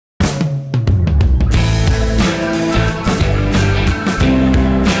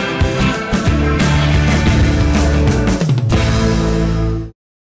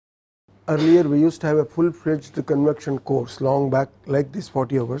earlier we used to have a full-fledged convection course long back, like this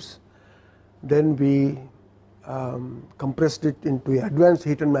 40 hours. Then we compressed it into an advanced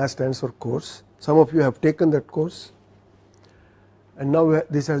heat and mass transfer course. Some of you have taken that course, and now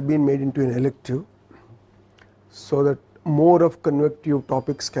this has been made into an elective, so that more of convective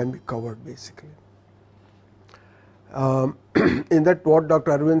topics can be covered basically. In that, what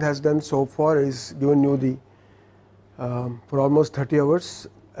Dr. Arvind has done so far is given you the for almost 30 hours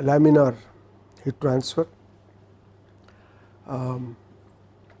laminar heat transfer,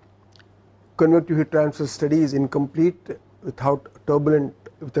 convective heat transfer study is incomplete without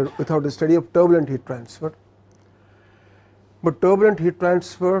without a study of turbulent heat transfer. But turbulent heat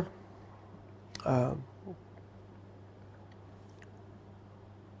transfer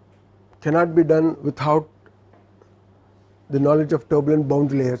cannot be done without the knowledge of turbulent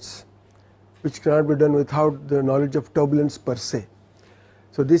boundary layers, which cannot be done without the knowledge of turbulence per se.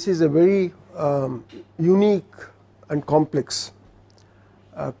 So this is a very unique and complex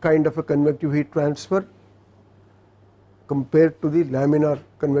kind of a convective heat transfer compared to the laminar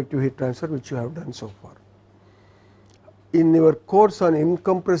convective heat transfer which you have done so far. In your course on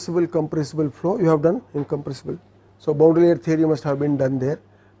incompressible compressible flow, you have done incompressible. So boundary layer theory must have been done there.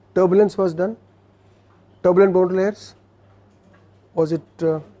 Turbulence was done. Turbulent boundary layers, was it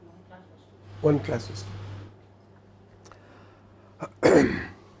one class system?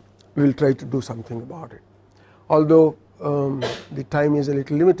 We will try to do something about it, although the time is a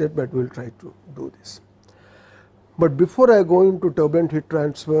little limited, but we will try to do this. But before I go into turbulent heat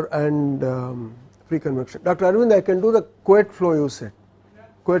transfer and free convection, Dr. Arvind, I can do the co-ed flow you said.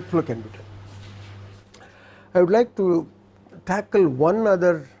 Co-ed flow can be done. I would like to tackle one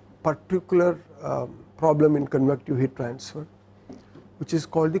other particular problem in convective heat transfer, which is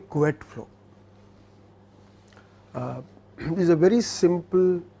called the co-ed flow. It is a very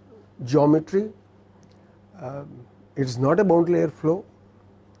simple geometry. It is not a boundary layer flow,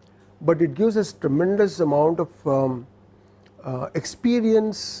 but it gives us tremendous amount of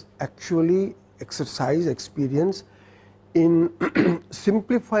experience, actually exercise experience in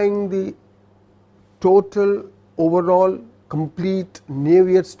simplifying the total overall complete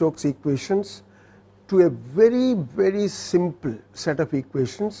Navier-Stokes equations to a very simple set of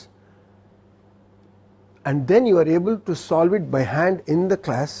equations, and then you are able to solve it by hand in the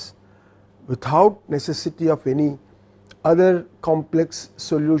class without necessity of any other complex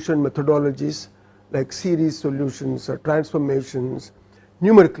solution methodologies like series solutions or transformations,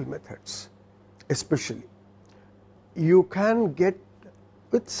 numerical methods especially. You can get,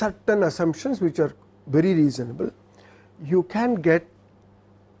 with certain assumptions which are very reasonable, you can get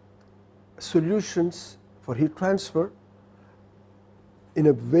solutions for heat transfer in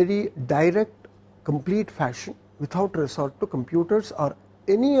a very direct, complete fashion without resort to computers or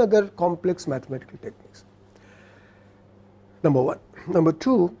any other complex mathematical techniques. Number one. Number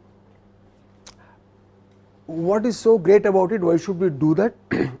two, what is so great about it? Why should we do that?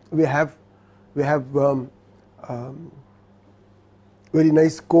 we have very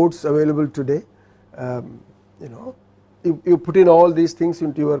nice codes available today. You know, you put in all these things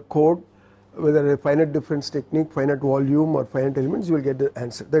into your code, whether a finite difference technique, finite volume or finite elements, you will get the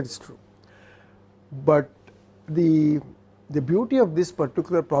answer. That is true. But the beauty of this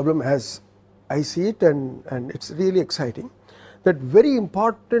particular problem, as I see it, and it's really exciting, that very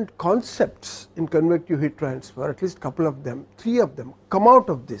important concepts in convective heat transfer, at least couple of them, 3 of them, come out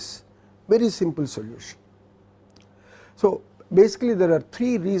of this very simple solution. So basically there are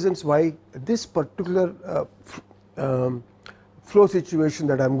 3 reasons why this particular flow situation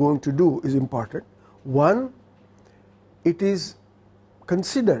that I am going to do is important. One, it is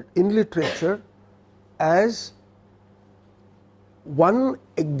considered in literature as one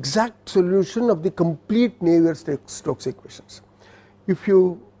exact solution of the complete Navier-Stokes equations. If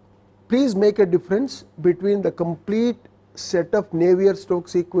you please make a difference between the complete set of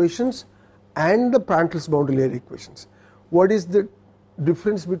Navier-Stokes equations and the Prandtl's boundary layer equations. What is the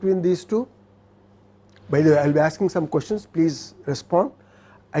difference between these two? By the way, I will be asking some questions, please respond.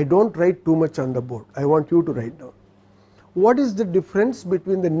 I do not write too much on the board, I want you to write down. What is the difference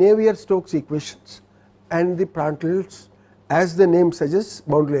between the Navier-Stokes equations and the Prandtl's, as the name suggests,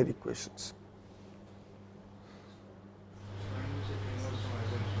 boundary layer equations?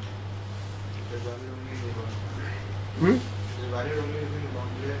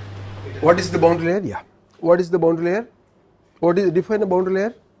 What is the boundary layer? Yeah. What is the boundary layer? What is define a boundary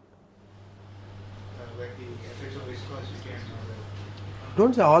layer? Like the effects of viscosity and all that.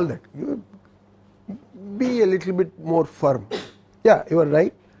 Don't say all that. You be a little bit more firm. Yeah, you are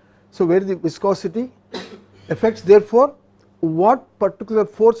right. So where the viscosity affects, therefore what particular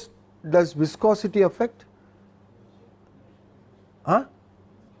force does viscosity affect? Huh?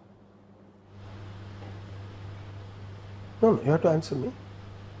 No, you have to answer me.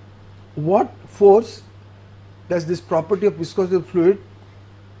 What force does this property of viscosity of fluid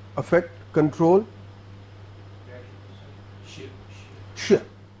affect, control? Shear.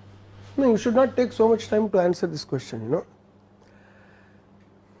 No, you should not take so much time to answer this question, you know.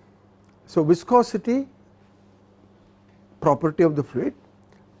 So, viscosity, property of the fluid,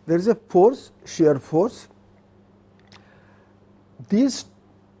 there is a force, shear force. These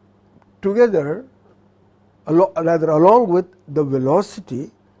together, rather along with the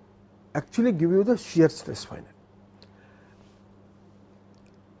velocity, actually give you the shear stress finally.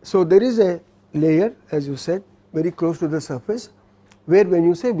 So, there is a layer, as you said, very close to the surface, where when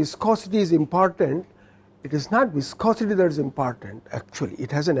you say viscosity is important, it is not viscosity that is important actually,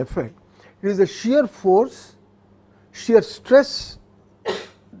 it has an effect. It is the shear force, shear stress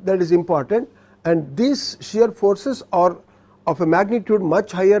that is important, and these shear forces are of a magnitude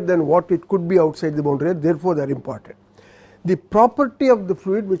much higher than what it could be outside the boundary, therefore they are important. The property of the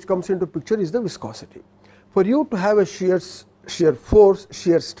fluid which comes into picture is the viscosity. For you to have a shear force,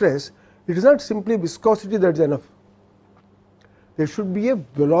 shear stress, it is not simply viscosity that is enough. There should be a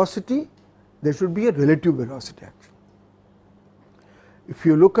velocity, there should be a relative velocity actually. If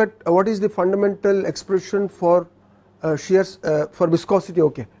you look at what is the fundamental expression for for viscosity,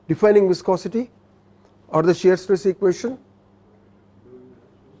 okay, defining viscosity or the shear stress equation,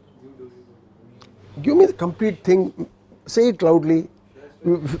 give me the complete thing, say it loudly.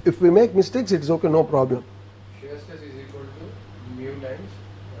 If we make mistakes, it is okay, no problem. Shear stress is equal to mu times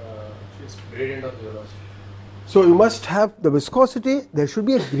gradient of the velocity. So you must have the viscosity, there should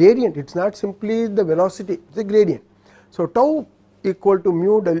be a gradient, it is not simply the velocity, it is a gradient. So tau equal to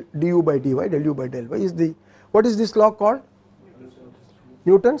mu du by dy, del u by del y is the, what is this law called?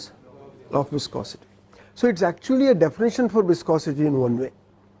 Newton's law of viscosity. So it is actually a definition for viscosity in one way.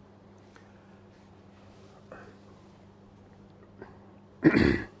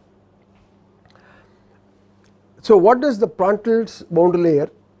 So what does the Prandtl's boundary layer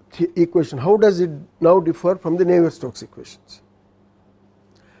equation, how does it now differ from the Navier-Stokes equations?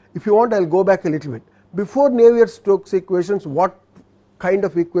 If you want, I will go back a little bit. Before Navier-Stokes equations, what kind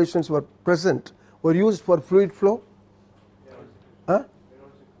of equations were present, were used for fluid flow? Huh?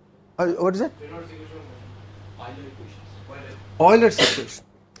 What is it? Euler's equation.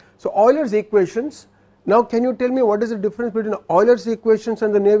 So Euler's equations, now can you tell me what is the difference between Euler's equations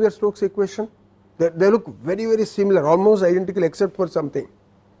and the Navier-Stokes equation? They look very, very similar, almost identical except for something.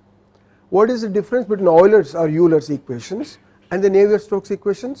 What is the difference between Euler's or Euler's equations and the Navier-Stokes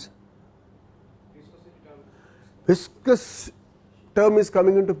equations? Viscous term is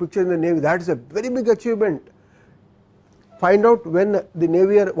coming into picture in the Navy, that is a very big achievement. Find out when the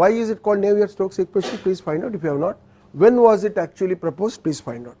Navier, why is it called Navier-Stokes equation, please find out if you have not. When was it actually proposed, please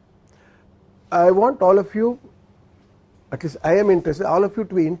find out. I want all of you, at least I am interested, all of you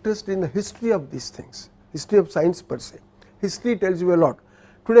to be interested in the history of these things, history of science per se. History tells you a lot.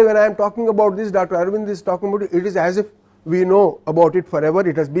 Today when I am talking about this, Dr. Arvind is talking about it, it is as if we know about it forever,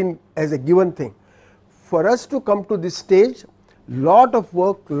 it has been as a given thing. For us to come to this stage, lot of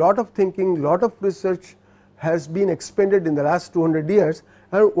work, lot of thinking, lot of research has been expended in the last 200 years,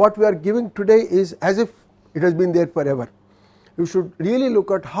 and what we are giving today is as if it has been there forever. You should really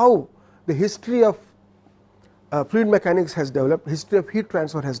look at how the history of fluid mechanics has developed, history of heat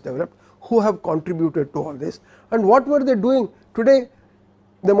transfer has developed, who have contributed to all this, and what were they doing. Today,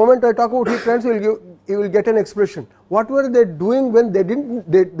 the moment I talk about heat transfer, you will get an expression. What were they doing when they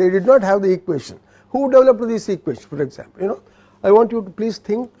did not have the equation? Who developed this equation, for example? You know, I want you to please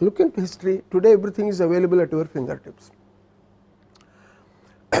think, look into history. Today everything is available at your fingertips.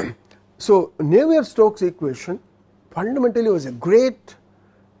 So Navier-Stokes equation fundamentally was a great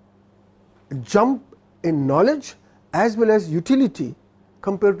jump in knowledge as well as utility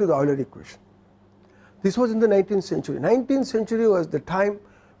compared to the Euler equation. This was in the 19th century. 19th century was the time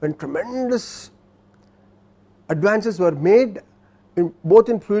when tremendous advances were made in both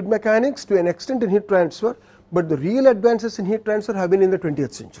in fluid mechanics, to an extent in heat transfer, but the real advances in heat transfer have been in the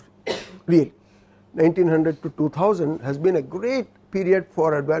 20th century. Really, 1900 to 2000 has been a great period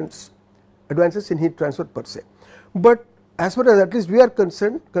for advances in heat transfer per se. But as far as at least we are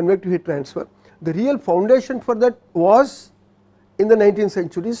concerned, convective heat transfer, the real foundation for that was in the 19th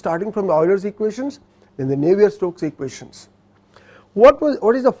century, starting from the Euler's equations, then the Navier-Stokes equations. What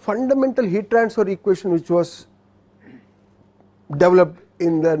is the fundamental heat transfer equation which was developed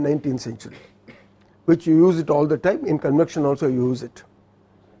in the 19th century, which you use it all the time, in convection also you use it?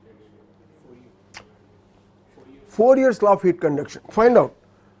 Fourier's law of heat conduction. Find out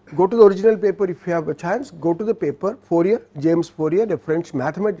go to the original paper if you have a chance, go to the paper. Fourier, James Fourier, a French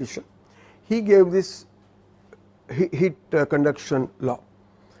mathematician, he gave this heat conduction law.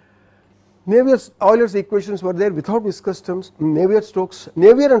 Euler's equations were there without viscous terms. Navier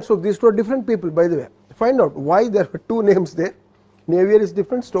and Stokes, these two are different people, by the way. Find out why there are two names there. Navier is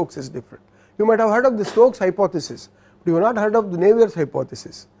different, Stokes is different. You might have heard of the Stokes hypothesis, but you have not heard of the Navier's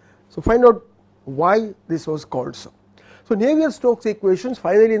hypothesis. So find out why this was called so. So Navier-Stokes equations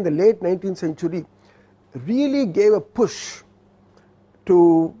finally in the late 19th century really gave a push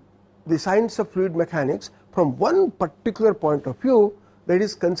to the science of fluid mechanics from one particular point of view, that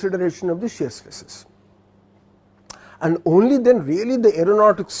is consideration of the shear stresses. And only then really the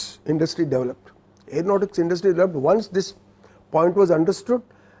aeronautics industry developed. Once this point was understood,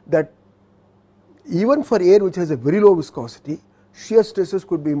 that even for air which has a very low viscosity, shear stresses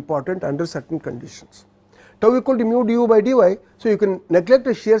could be important under certain conditions. Tau equal to mu du by dy, so you can neglect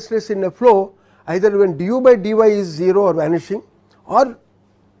a shear stress in a flow either when du by dy is 0 or vanishing, or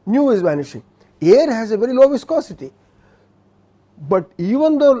nu is vanishing. Air has a very low viscosity, but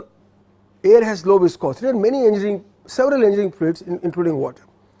even though air has low viscosity, and several engineering fluids including water,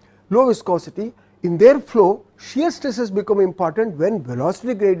 low viscosity, in their flow shear stresses become important when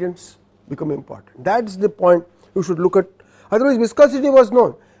velocity gradients become important. That is the point you should look at. Otherwise viscosity was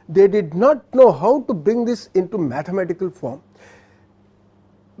known. They did not know how to bring this into mathematical form.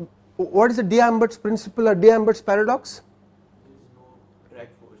 What is the D'Albert's principle or D'Albert's paradox?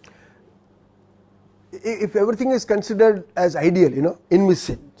 If everything is considered as ideal,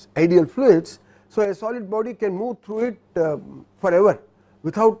 envisaged ideal fluids, so a solid body can move through it forever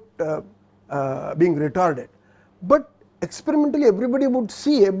without being retarded. But experimentally everybody could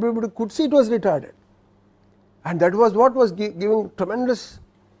see it was retarded, and that was what was giving tremendous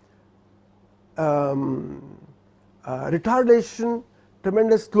retardation,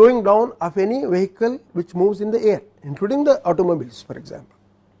 tremendous slowing down of any vehicle which moves in the air, including the automobiles, for example.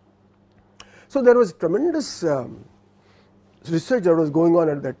 So there was tremendous research that was going on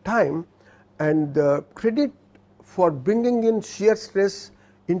at that time, and the credit for bringing in shear stress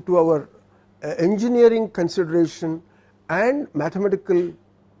into our engineering consideration and mathematical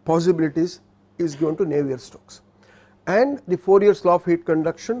possibilities is given to Navier-Stokes and the Fourier's law of heat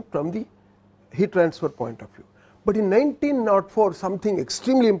conduction from the heat transfer point of view. But in 1904 something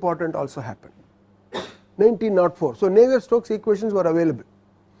extremely important also happened. 1904, so Navier-Stokes equations were available.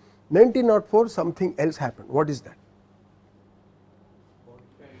 1904 something else happened. What is that?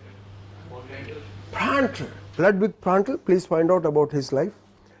 Prandtl, Ludwig Prandtl. Please find out about his life.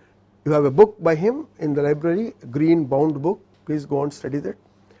 You have a book by him in the library, a green bound book. Please go and study that.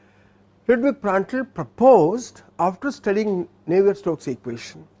 Ludwig Prandtl proposed, after studying Navier-Stokes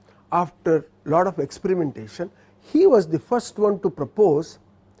equation, after a lot of experimentation, he was the first one to propose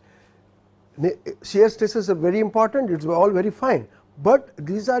shear stresses are very important, it's all very fine, but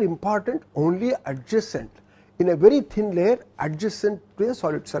these are important only adjacent, in a very thin layer adjacent to a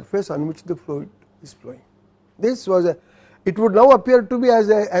solid surface on which the fluid is flowing. This was it would now appear to be as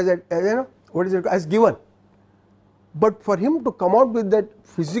given, but for him to come out with that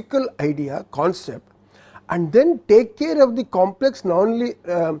physical idea, concept, and then take care of the complex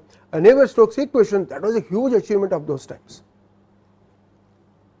Navier-Stokes equation, that was a huge achievement of those times.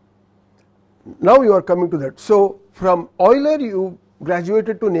 Now you are coming to that. So from Euler you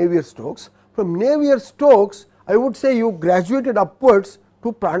graduated to Navier-Stokes. From Navier-Stokes I would say you graduated upwards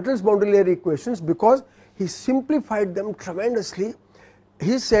to Prandtl's boundary layer equations, because he simplified them tremendously.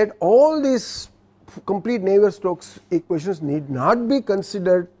 He said all these complete Navier-Stokes equations need not be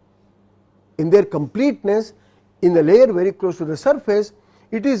considered in their completeness in the layer very close to the surface.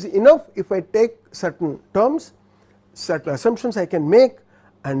 It is enough if I take certain terms, certain assumptions I can make,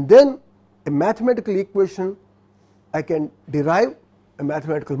 and then a mathematical equation I can derive, a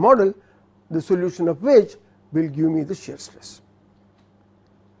mathematical model, the solution of which will give me the shear stress.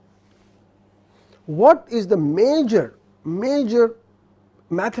 What is the major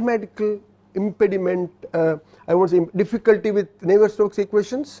mathematical impediment, I won't say difficulty with Navier-Stokes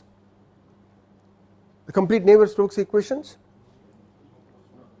equations, the complete Navier-Stokes equations?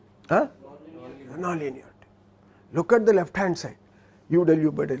 Nonlinearity. Look at the left hand side, u del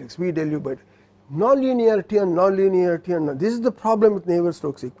u by del x, v del u by del. Nonlinearity and nonlinearity, and this is the problem with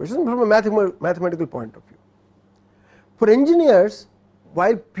Navier-Stokes equations from a mathematical point of view. For engineers,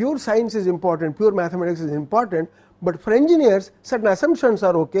 while pure science is important, pure mathematics is important, but for engineers certain assumptions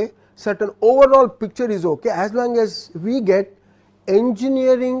are okay, certain overall picture is okay, as long as we get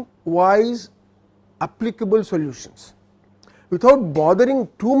engineering wise applicable solutions without bothering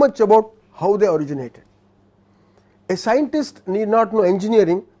too much about how they originated. A scientist need not know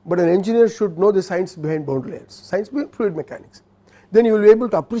engineering, but an engineer should know the science behind boundary layers, science behind fluid mechanics. Then you will be able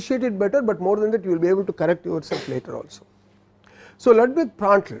to appreciate it better, but more than that you will be able to correct yourself later also. So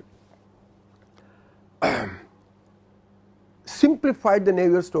Ludwig-Prandtl simplified the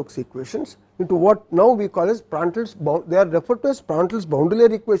Navier-Stokes equations into what now we call as Prandtl's they are referred to as Prandtl's boundary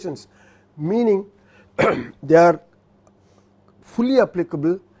layer equations, meaning they are fully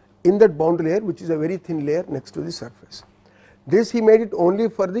applicable in that boundary layer, which is a very thin layer next to the surface. This he made it only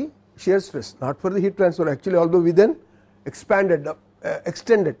for the shear stress, not for the heat transfer actually, although we then extended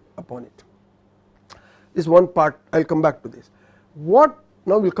upon it. This is one part, I will come back to this. What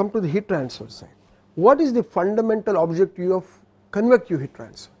now we will come to the heat transfer side. What is the fundamental objective of convective heat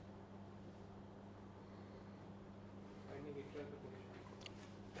transfer?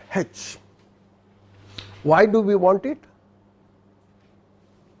 H. Why do we want it?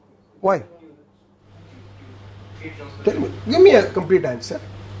 Why? Tell me, give me a complete answer. To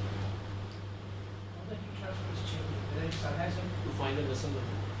find the Nusselt number.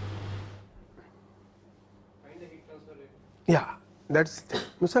 Find the heat transfer rate. Yeah, that's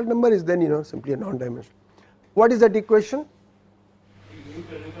Nusselt number is then simply a non-dimensional. What is that equation?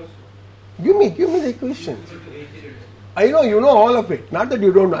 Give me the equation. I know you know all of it. Not that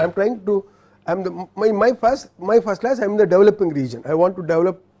you don't know. I am trying to. My first class. I am in the developing region. I want to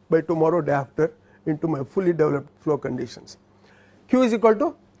develop by tomorrow, day after, into my fully developed flow conditions. Q is equal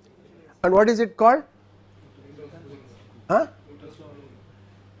to, and what is it called? Huh?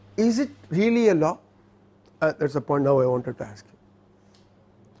 Is it really a law? That's the point now I wanted to ask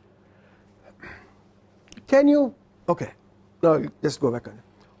you. Can you? Okay. Now just go back on it.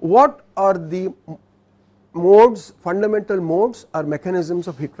 What are the modes, fundamental modes or mechanisms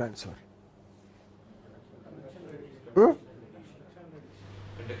of heat transfer? Hmm?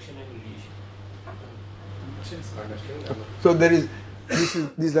 Conduction and radiation. So there is,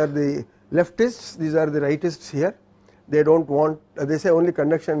 these are the leftists, these are the rightists here. They don't want, they say only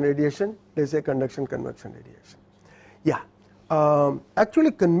conduction and radiation, they say conduction, convection, radiation. Yeah,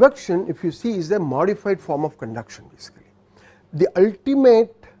 actually convection, if you see, is a modified form of conduction basically. The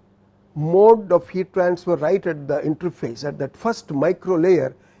ultimate mode of heat transfer right at the interface, at that first micro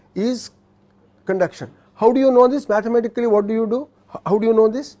layer, is conduction. How do you know this mathematically? What do you do? How do you know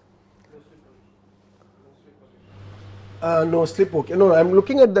this? No slip, okay. No, I am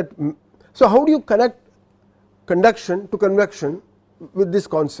looking at that. So how do you connect conduction to convection with this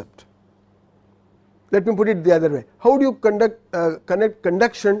concept? Let me put it the other way. How do you connect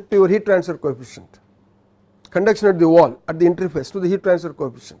conduction to your heat transfer coefficient? Conduction at the wall, at the interface, to the heat transfer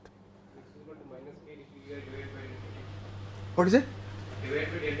coefficient. What is it?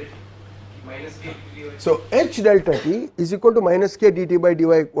 So H delta T is equal to minus K dt by dy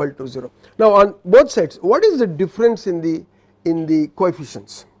equal to 0. Now on both sides, what is the difference in the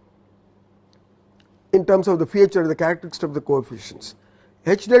coefficients in terms of the feature, the characteristic of the coefficients?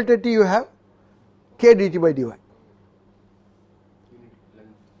 H delta T you have K dt by dy.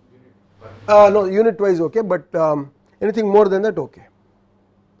 No, unit wise okay, but anything more than that okay.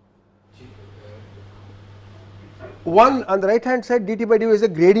 One on the right hand side dt by dy is a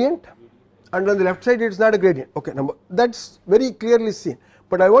gradient, and on the left side it is not a gradient. Okay, number that's very clearly seen.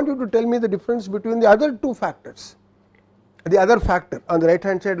 But I want you to tell me the difference between the other two factors, the other factor on the right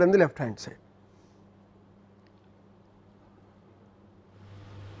hand side and the left hand side.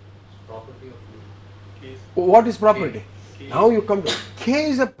 Property of fluid. What is property? Now you come to K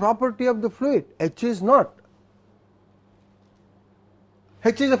is a property of the fluid, H is not.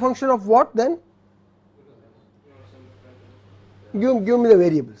 H is a function of what then? Give me the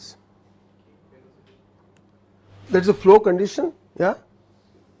variables. That is a flow condition, yeah,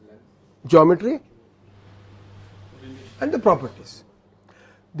 geometry and the properties.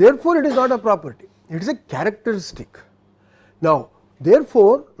 Therefore, it is not a property, it is a characteristic. Now,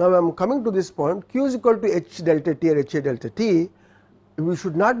 therefore, now I am coming to this point, Q is equal to H delta T or HA delta T, we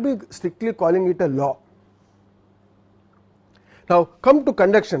should not be strictly calling it a law. Now, come to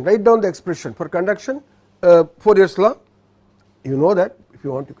conduction, write down the expression for conduction, Fourier's law, you know that if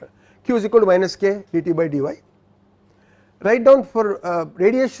you want to. Q is equal to minus K dt by dy. Write down for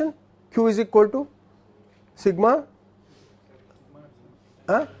radiation, Q is equal to sigma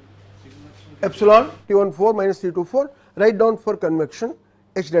epsilon T14 minus T24. Write down for convection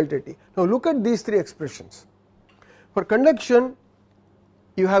H delta T. Now look at these three expressions. For conduction,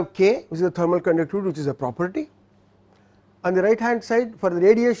 you have K, which is the thermal conductivity, which is a property. On the right hand side, for the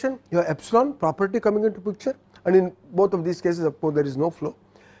radiation, you have epsilon, property coming into picture, and in both of these cases, of course, there is no flow.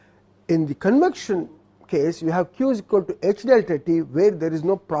 In the convection case, you have Q is equal to H delta T, where there is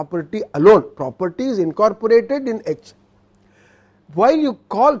no property alone. Property is incorporated in H. while you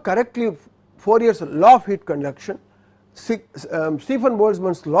call correctly Fourier's law of heat conduction, Stephen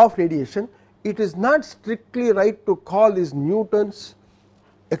Boltzmann's law of radiation, it is not strictly right to call this Newton's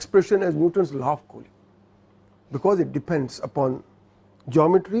expression as Newton's law of cooling, because it depends upon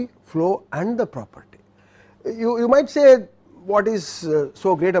geometry, flow and the property. You might say, what is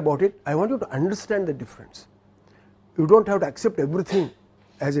so great about it? I want you to understand the difference. You do not have to accept everything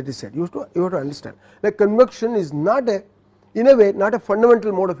as it is said. You have to understand. Like convection is not a, in a way, not a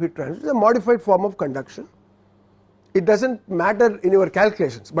fundamental mode of heat transfer. It is a modified form of conduction. It does not matter in your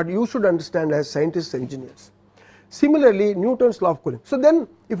calculations, but you should understand as scientists, engineers. Similarly, Newton's law of cooling. So then,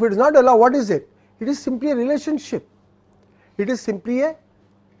 if it is not a law, what is it? It is simply a relationship. It is simply a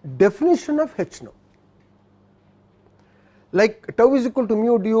definition of H now. Like tau is equal to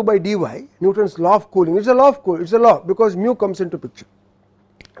mu du by dy, Newton's law of cooling. It is a law of cooling. It is a law because mu comes into picture.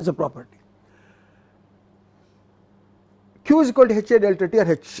 It is a property. Q is equal to HA delta T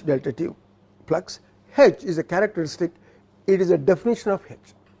or H delta T flux. H is a characteristic. It is a definition of H.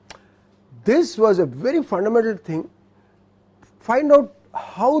 This was a very fundamental thing. Find out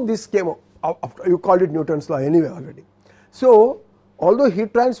how this came up. You called it Newton's law anyway already. So, although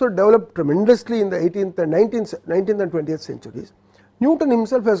heat transfer developed tremendously in the 18th and 19th and 20th centuries, Newton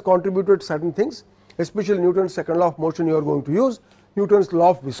himself has contributed certain things, especially Newton's second law of motion you are going to use, Newton's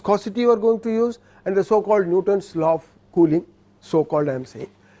law of viscosity you are going to use, and the so called Newton's law of cooling, so called I am saying.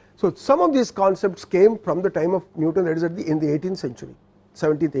 So, some of these concepts came from the time of Newton, that is in the 18th century,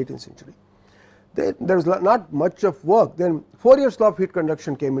 17th, 18th century. There was not much of work. Then Fourier's law of heat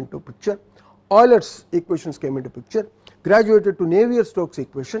conduction came into picture, Euler's equations came into picture, graduated to Navier-Stokes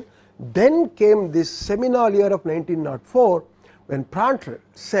equation. Then came this seminal year of 1904 when Prandtl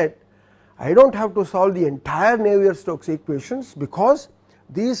said, I do not have to solve the entire Navier-Stokes equations, because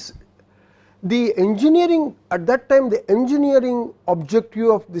the engineering at that time, the engineering objective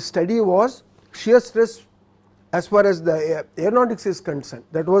of the study was shear stress as far as the aeronautics is concerned.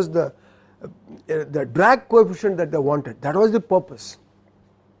 That was the drag coefficient that they wanted. That was the purpose.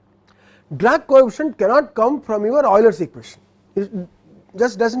 Drag coefficient cannot come from your Euler's equation. It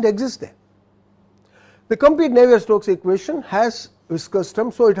just does not exist there. The complete Navier-Stokes equation has viscous term,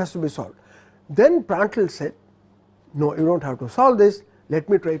 so it has to be solved. Then Prandtl said, no, you do not have to solve this, let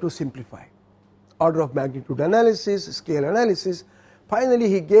me try to simplify. Order of magnitude analysis, scale analysis. Finally,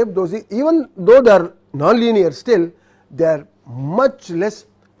 he gave those, even though they are nonlinear still, they are much less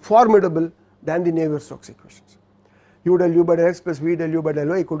formidable than the Navier-Stokes equations. U del u by del x plus v del u by del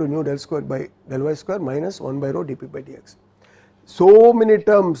y equal to nu del square by del y square minus 1 by rho dp by dx. So many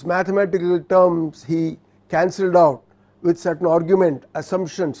terms, mathematical terms he cancelled out with certain argument,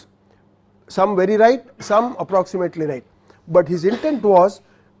 assumptions, some very right, some approximately right. But his intent was,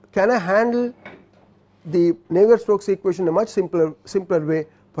 can I handle the Navier-Stokes equation in a much simpler way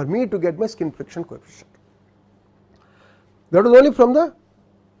for me to get my skin friction coefficient. That was only from the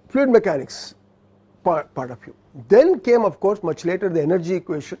fluid mechanics part of view. Then came, of course, much later the energy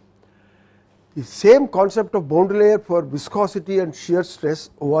equation. The same concept of boundary layer for viscosity and shear stress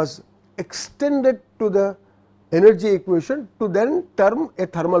was extended to the energy equation to then term a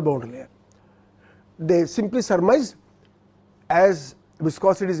thermal boundary layer. They simply surmised, as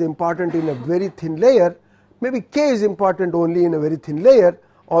viscosity is important in a very thin layer, maybe K is important only in a very thin layer,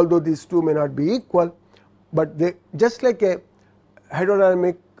 although these two may not be equal, but they just like a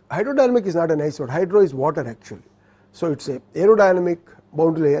hydrodynamic is not a nice word, hydro is water actually. So it is a aerodynamic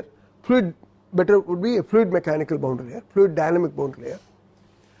boundary layer, fluid better would be a fluid mechanical boundary layer, fluid dynamic boundary layer.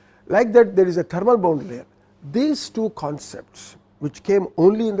 Like that there is a thermal boundary layer. These two concepts which came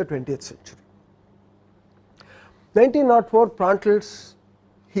only in the 20th century. 1904 Prandtl's,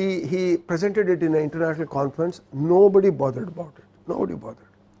 he presented it in an international conference, nobody bothered about it, nobody bothered.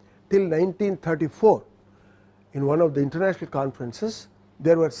 Till 1934 in one of the international conferences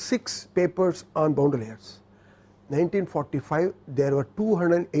there were 6 papers on boundary layers. 1945 there were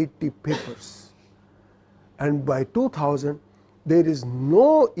 280 papers, and by 2000 there is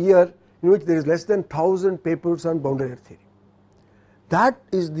no year in which there is less than 1000 papers on boundary layer theory. That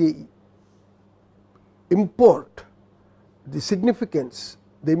is the import, the significance,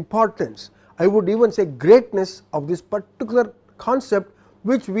 the importance, I would even say greatness of this particular concept,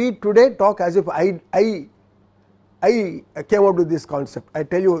 which we today talk as if I came up with this concept. I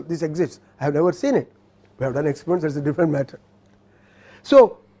tell you this exists, I have never seen it. We have done experiments, that is a different matter.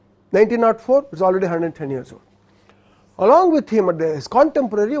 So 1904 is already 110 years old. Along with him, his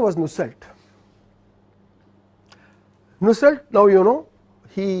contemporary was Nusselt. Nusselt, now you know,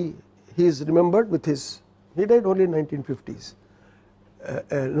 he is remembered with his, he died only in 1950s.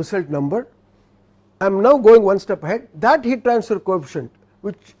 Nusselt number I am now going one step ahead. That heat transfer coefficient,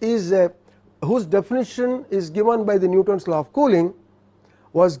 which is whose definition is given by the Newton's law of cooling,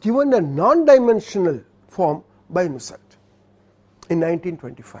 was given a non-dimensional form by Nusselt in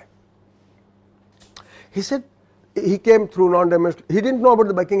 1925. He said he came through non-dimensional. He didn't know about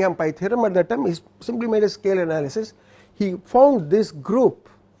the Buckingham pi theorem at that time. He simply made a scale analysis. He found this group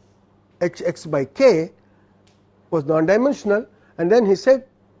Hx by k was non-dimensional, and then he said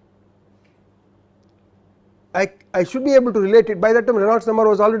I should be able to relate it. By that time Reynolds number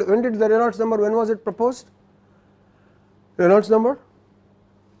was already, when did the Reynolds number, when was it proposed? Reynolds number?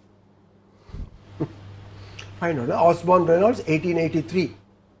 Find out, Osborne Reynolds 1883.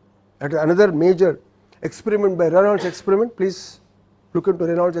 That is another major experiment by Reynolds experiment. Please look into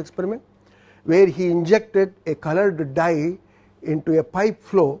Reynolds experiment, where he injected a colored dye into a pipe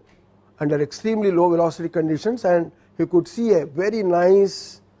flow under extremely low velocity conditions, and you could see a very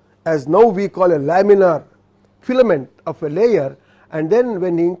nice, as now we call a laminar filament of a layer, and then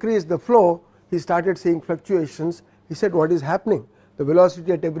when he increased the flow he started seeing fluctuations. He said, what is happening? The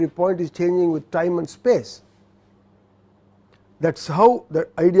velocity at every point is changing with time and space. That is how the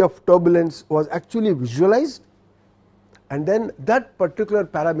idea of turbulence was actually visualized, and then that particular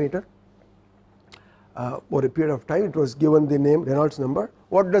parameter over a period of time it was given the name Reynolds number.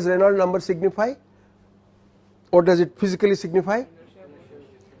 What does Reynolds number signify? What does it physically signify?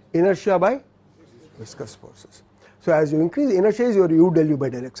 Inertia by viscous forces. So as you increase inertia is your u del u by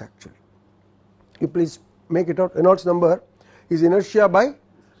del x actually. You please make it out. Reynolds number is inertia by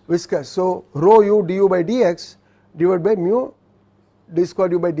viscous. So rho u du by dx divided by mu d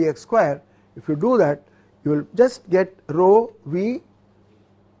square u by dx square. If you do that, you will just get rho v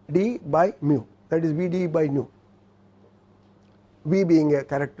d by mu, that is v d by nu, v being a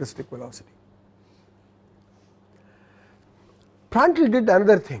characteristic velocity. Prandtl did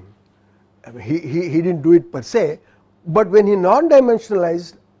another thing. I mean, he didn't do it per se, but when he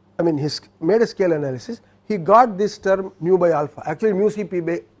non-dimensionalized, I mean he made a scale analysis, he got this term nu by alpha, actually mu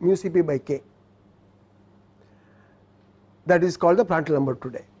Cp by k. That is called the Prandtl number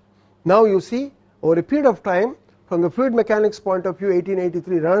today. Now you see, over a period of time, from the fluid mechanics point of view,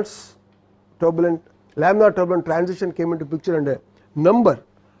 1883 Reynolds turbulent, laminar turbulent transition came into picture, and a number,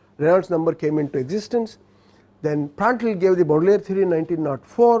 Reynolds number, came into existence. Then Prandtl gave the boundary layer theory in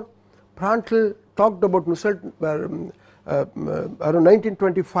 1904. Prandtl talked about Nusselt around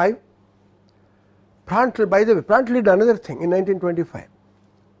 1925. Prandtl, by the way, Prandtl did another thing in 1925.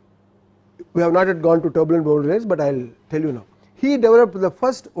 We have not yet gone to turbulent boundary layers, but I will tell you now. He developed the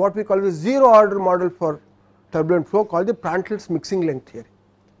first what we call the zero order model for turbulent flow, called the Prandtl's mixing length theory.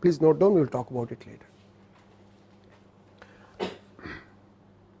 Please note down, we will talk about it later.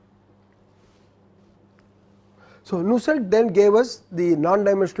 So Nusselt then gave us the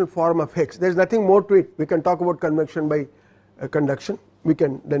non-dimensional form of Higgs. There is nothing more to it. We can talk about convection by conduction. We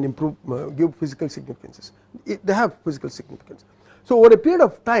can then improve, give physical significances. They have physical significance. So over a period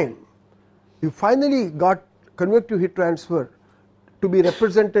of time, you finally got convective heat transfer to be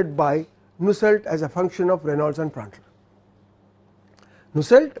represented by Nusselt as a function of Reynolds and Prandtl.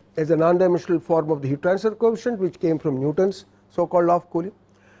 Nusselt is a non-dimensional form of the heat transfer coefficient, which came from Newton's so-called law of cooling.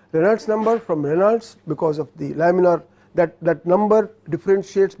 Reynolds number from Reynolds, because of the laminar, that number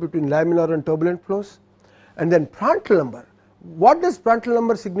differentiates between laminar and turbulent flows. And then Prandtl number. What does Prandtl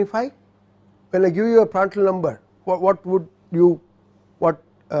number signify? When I give you a Prandtl number, what would you, what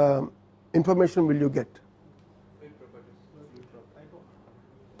information will you get?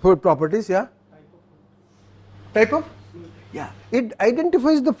 Fluid properties, yeah. Type of? Yeah. It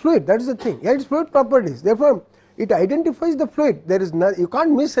identifies the fluid. That is the thing. Yeah, it's fluid properties. Therefore, it identifies the fluid. There is no, you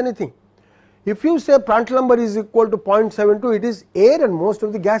can't miss anything. If you say Prandtl number is equal to 0.72, it is air and most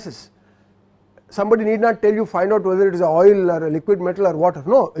of the gases. Somebody need not tell you, find out whether it is a oil or a liquid metal or water.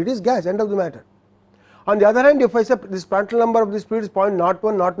 No, it is gas, end of the matter. On the other hand, if I say this Prandtl number of this fluid is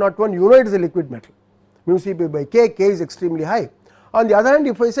 0.01, you know it is a liquid metal. Mu Cp by k, k is extremely high. On the other hand,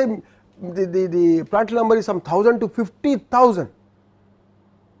 if I say the Prandtl number is some 1000 to 50,000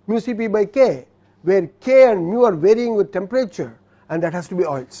 mu Cp by k, where k and mu are varying with temperature, and that has to be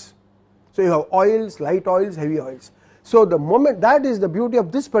oils. So you have oils, light oils, heavy oils. So the moment, that is the beauty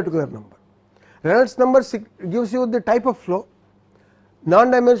of this particular number. Reynolds number gives you the type of flow.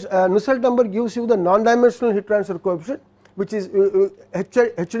 Nusselt number gives you the non-dimensional heat transfer coefficient, which is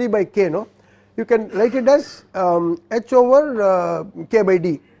Hd by k. No, you can write it as H over k by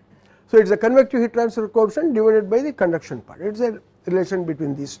d. So it is a convective heat transfer coefficient divided by the conduction part. It is a relation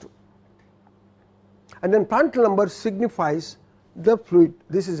between these two. And then Prandtl number signifies the fluid.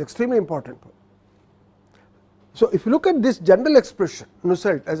 This is extremely important. So if you look at this general expression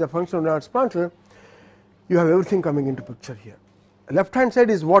Nusselt as a function of Reynolds Prandtl, you have everything coming into picture here. Left hand side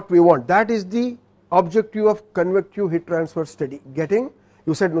is what we want, that is the objective of convective heat transfer study, getting,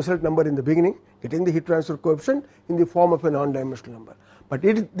 you said Nusselt number in the beginning, getting the heat transfer coefficient in the form of a non-dimensional number, but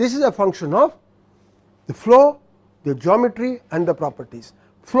this is a function of the flow, the geometry and the properties.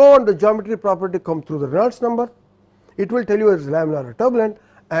 Flow and the geometry property come through the Reynolds number, it will tell you whether it is laminar or turbulent,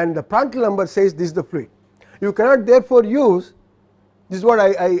 and the Prandtl number says this is the fluid. You cannot therefore use, this is what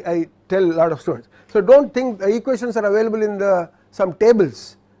I tell a lot of students, so do not think the equations are available in the some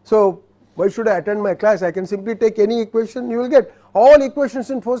tables, so why should I attend my class, I can simply take any equation, you will get all equations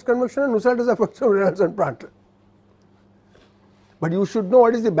in forced convection and Nusselt is a function of Reynolds and Prandtl. But you should know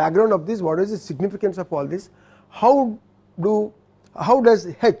what is the background of this, what is the significance of all this, how does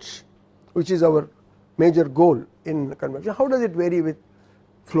H, which is our major goal in convection, how does it vary with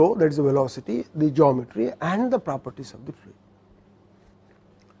flow, that is the velocity, the geometry and the properties of the fluid.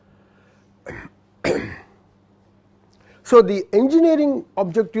 So the engineering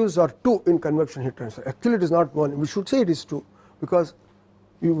objectives are two in convection heat transfer, actually it is not one, we should say it is two, because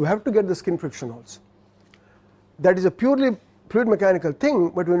you have to get the skin friction also. That is a purely fluid mechanical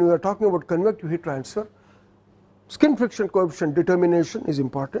thing, but when we are talking about convective heat transfer, skin friction coefficient determination is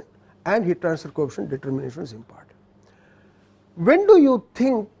important and heat transfer coefficient determination is important. When do you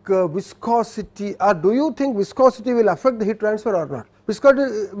think viscosity, or do you think viscosity will affect the heat transfer or not?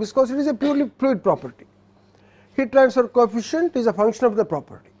 Viscosity is a purely fluid property. Heat transfer coefficient is a function of the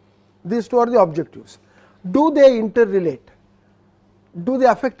property. These two are the objectives. Do they interrelate? Do they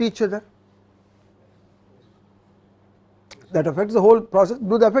affect each other? That affects the whole process.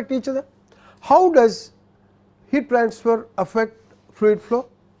 Do they affect each other? How does heat transfer affect fluid flow?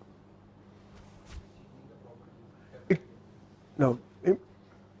 Now,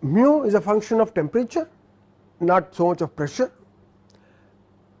 mu is a function of temperature, not so much of pressure.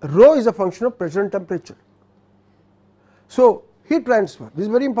 Rho is a function of pressure and temperature. So, heat transfer, this is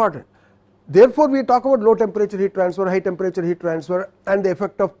very important. Therefore, we talk about low temperature heat transfer, high temperature heat transfer and the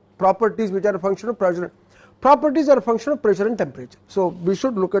effect of properties which are a function of pressure. Properties are a function of pressure and temperature. So, we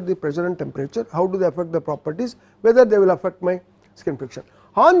should look at the pressure and temperature, how do they affect the properties, whether they will affect my skin friction.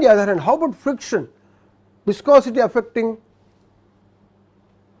 On the other hand, how about friction, viscosity affecting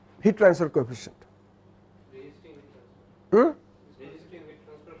heat transfer coefficient? Resisting heat transfer. Resisting heat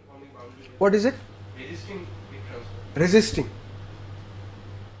transfer forming boundary. What is it? Resisting heat transfer. Resisting.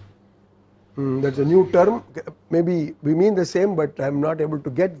 That is a new term, maybe we mean the same, but I am not able to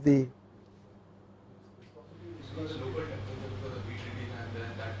get the. Because lower temperature because of heat release and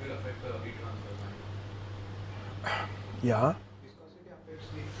then that will affect the heat transfer time. Yeah. Viscosity affects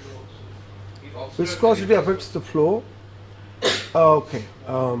the flow also. It also Viscosity affects the flow. Okay.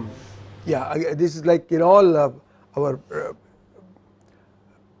 Yeah, this is like in all our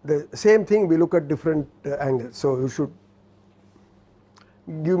the same thing we look at different angles. So you should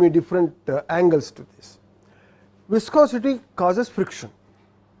give me different angles to this. Viscosity causes friction.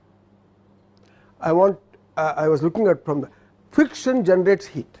 I was looking at from the friction generates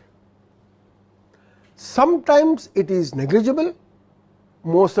heat. Sometimes it is negligible,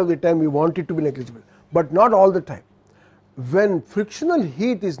 most of the time we want it to be negligible, but not all the time. When frictional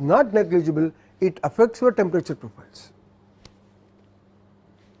heat is not negligible, it affects your temperature profiles.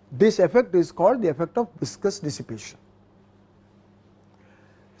 This effect is called the effect of viscous dissipation.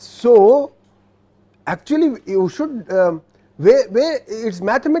 So actually you should where it's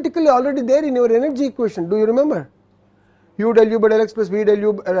mathematically already there in your energy equation, do you remember? U del u by del x plus v del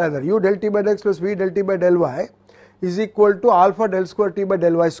u, rather u del t by del x plus v del t by del y is equal to alpha del square t by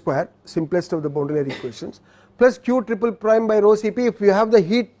del y square, simplest of the boundary layer equations, plus q triple prime by rho Cp if you have the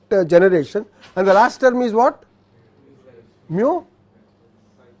heat generation, and the last term is what? Mu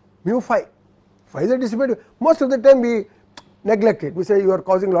phi. Phi is a dissipative. Most of the time we neglect it, we say you are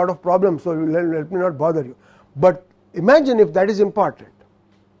causing a lot of problems, so let me not bother you. But imagine if that is important,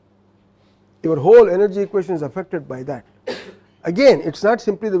 your whole energy equation is affected by that. Again, it is not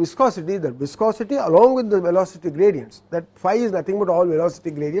simply the viscosity along with the velocity gradients, that phi is nothing but all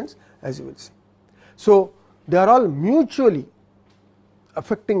velocity gradients, as you will see. So they are all mutually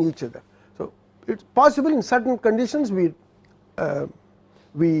affecting each other. So it is possible in certain conditions we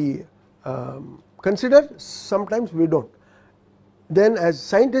consider, sometimes we do not. Then as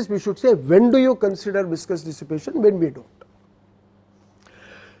scientists we should say, when do you consider viscous dissipation, when we do not.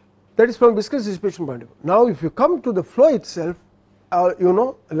 That is from viscous dissipation point of view. Now if you come to the flow itself, you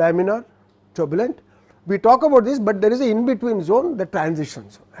know, laminar, turbulent, we talk about this, but there is a in between zone, the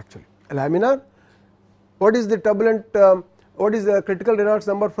transition zone actually. Laminar, what is the turbulent, what is the critical Reynolds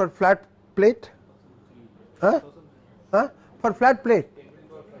number for flat plate? For flat plate?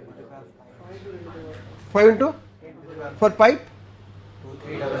 5 into for pipe.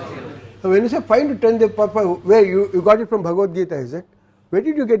 When you say 5 into 10 to the power 5, where you got it from Bhagavad Gita, is it? Where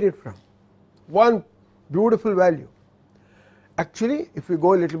did you get it from? One beautiful value. Actually, if we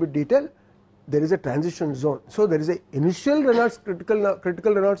go a little bit detail, there is a transition zone. So there is a initial Reynolds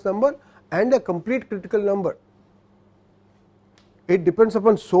critical Reynolds number and a complete critical number. It depends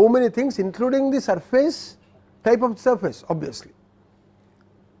upon so many things, including the surface, type of surface, obviously.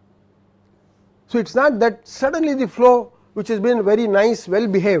 So it's not that suddenly the flow, which has been very nice, well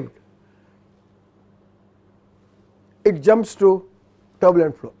behaved, it jumps to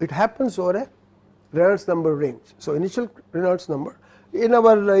turbulent flow. It happens over a Reynolds number range. So initial Reynolds number in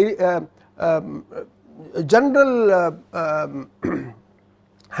our general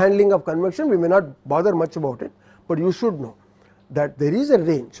handling of convection, we may not bother much about it, but you should know that there is a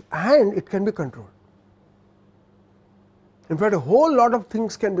range and it can be controlled. In fact, a whole lot of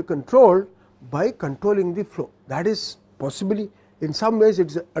things can be controlled by controlling the flow. That is possibly in some ways it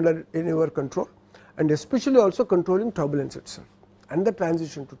is under in your control, and especially also controlling turbulence itself and the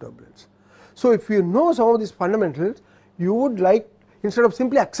transition to turbulence. So if you know some of these fundamentals, you would like, instead of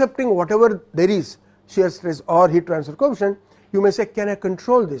simply accepting whatever there is, shear stress or heat transfer coefficient, you may say, can I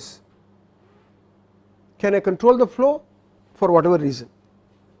control this? Can I control the flow for whatever reason?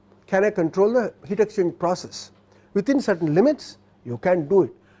 Can I control the heat exchange process? Within certain limits, you can do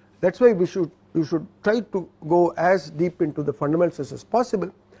it. That is why you should try to go as deep into the fundamentals as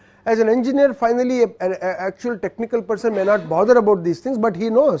possible. As an engineer, finally an actual technical person may not bother about these things, but he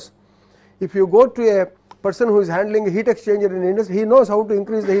knows. If you go to a person who is handling a heat exchanger in industry, he knows how to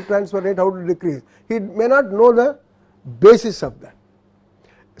increase the heat transfer rate, how to decrease. He may not know the basis of that.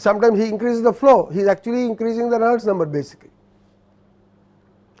 Sometimes he increases the flow, he is actually increasing the Reynolds number basically.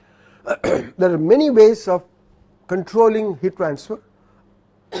 There are many ways of controlling heat transfer,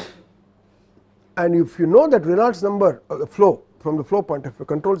 and if you know that Reynolds number of the flow, from the flow point of view,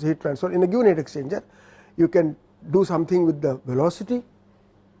 controls heat transfer in a given heat exchanger, you can do something with the velocity,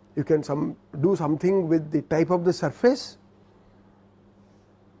 you can do something with the type of the surface.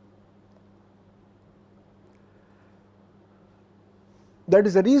 That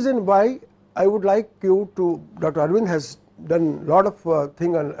is the reason why I would like you to, Dr. Arvind has done a lot of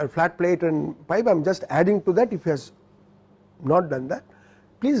thing on a flat plate and pipe. I am just adding to that if he has not done that.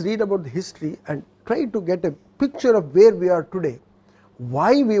 Please read about the history and try to get a picture of where we are today,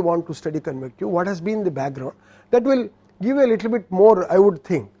 why we want to study convective, what has been the background. That will give you a little bit more, I would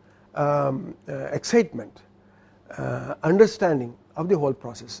think, excitement, understanding of the whole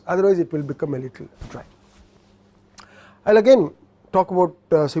process. Otherwise it will become a little dry. I will again talk about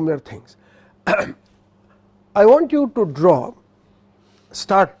similar things. I want you to drawing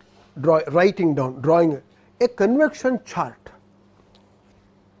a convection chart.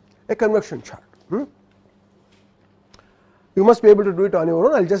 A convection chart. You must be able to do it on your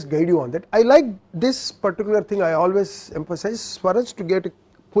own. I will just guide you on that. I like this particular thing. I always emphasize for us to get a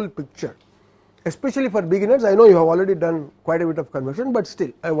full picture, especially for beginners. I know you have already done quite a bit of convection, but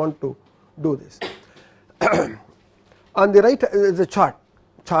still I want to do this. On the right is a chart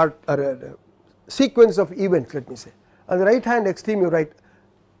or a sequence of events, let me say. On the right hand extreme you write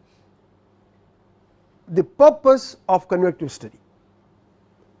the purpose of convective study.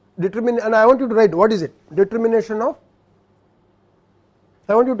 And I want you to write, what is it? Determination of,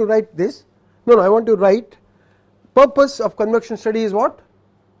 I want you to write this. No, I want to write purpose of convection study is what?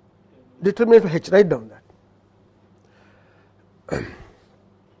 Determination of H, write down that.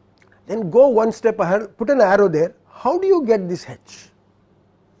 Then go one step ahead, put an arrow there. How do you get this H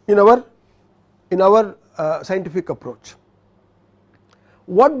in our scientific approach?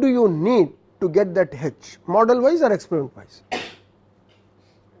 What do you need to get that H, model wise or experiment wise?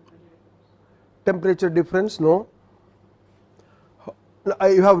 Temperature difference, no.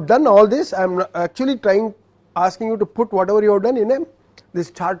 You have done all this. I am actually asking you to put whatever you have done in this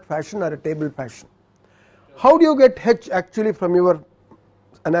chart fashion or a table fashion. How do you get H actually from your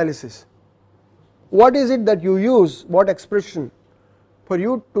analysis? What is it that you use, what expression for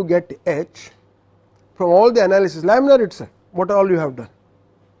you to get H from all the analysis, laminar itself, what all you have done?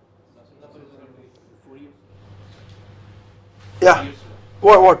 Yeah,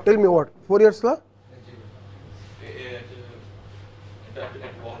 what, tell me what, Fourier's law?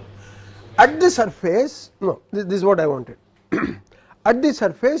 At the surface, no, this is what I wanted. At the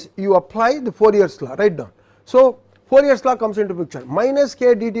surface you apply the Fourier's law, write down. So Fourier's law comes into picture, minus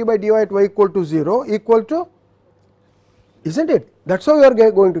k dt by dy at y equal to 0 equal to, isn't it? That is how you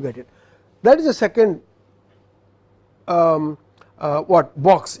are going to get it. That is the second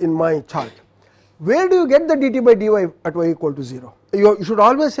box in my chart. Where do you get the dt by dy at y equal to 0? you should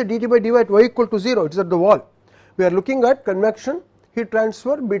always say dt by dy at y equal to 0, it is at the wall. We are looking at convection heat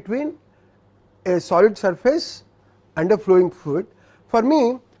transfer between a solid surface and a flowing fluid. For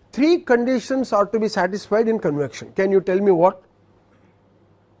me, 3 conditions are to be satisfied in convection. Can you tell me what?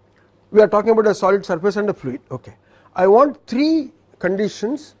 We are talking about a solid surface and a fluid. Okay. I want 3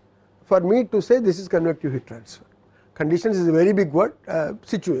 conditions for me to say this is convective heat transfer. Conditions is a very big word,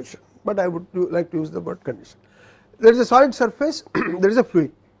 situation, but I would like to use the word condition. There is a solid surface, there is a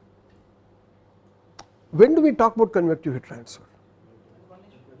fluid. When do we talk about convective heat transfer?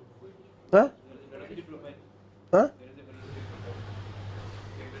 Huh? Huh?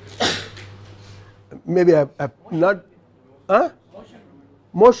 Maybe I have not. Huh?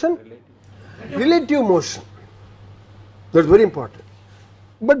 Motion? Relative motion. That is very important.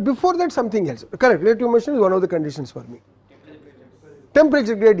 But before that, something else. Correct. Relative motion is one of the conditions for me.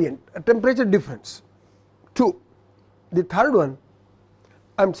 Temperature gradient, temperature difference. 2. The third one,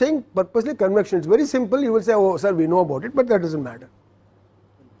 I am saying purposely convection. It is very simple. You will say, oh sir, we know about it, but that does not matter.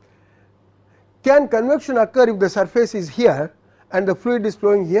 Can convection occur if the surface is here and the fluid is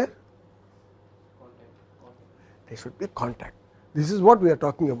flowing here? There should be contact. This is what we are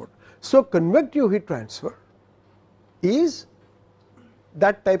talking about. So, convective heat transfer is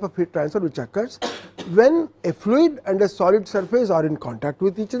that type of heat transfer which occurs when a fluid and a solid surface are in contact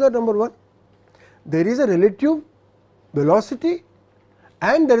with each other, number 1. There is a relative velocity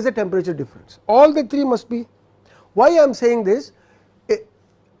and there is a temperature difference. All the 3 must be. Why I am saying this?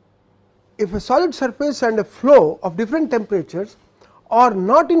 If a solid surface and a flow of different temperatures are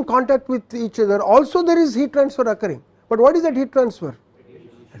not in contact with each other, also there is heat transfer occurring. But what is that heat transfer?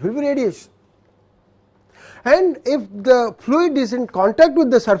 It will be radiation. And if the fluid is in contact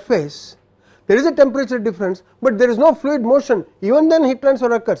with the surface, there is a temperature difference, but there is no fluid motion, even then heat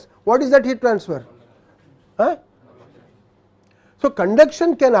transfer occurs. What is that heat transfer? Huh? So,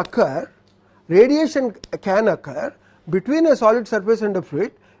 conduction can occur, radiation can occur between a solid surface and a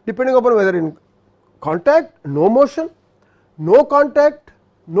fluid, depending upon whether in contact, no motion, no contact,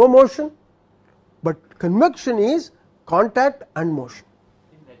 no motion, but convection is contact and motion.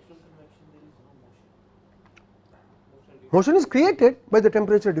 In natural convection there is no motion. Motion is created by the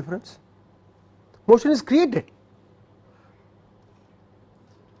temperature difference. Motion is created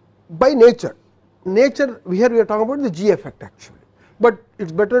by nature. Nature, here we are talking about the G effect actually, but it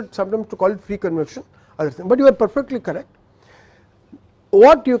is better sometimes to call it free convection, other thing. But you are perfectly correct.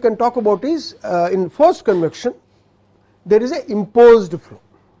 What you can talk about is in forced convection, there is a imposed flow.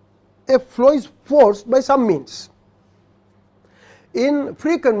 A flow is forced by some means. In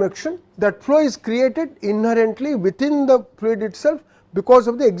free convection, that flow is created inherently within the fluid itself because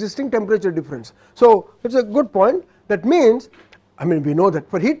of the existing temperature difference. So, it is a good point. That means, I mean, we know that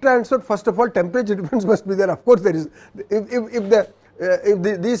for heat transfer, first of all, temperature difference must be there. Of course, there is.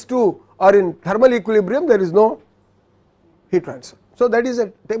 If these two are in thermal equilibrium, there is no heat transfer. So, that is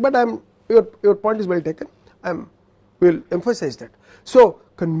a. But your point is well taken. We will emphasize that. So,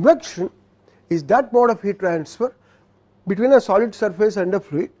 convection is that mode of heat transfer between a solid surface and a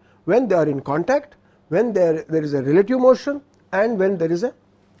fluid when they are in contact, when there is a relative motion, and when there is a.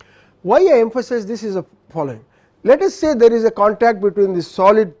 Why I emphasize this is the following. Let us say there is a contact between the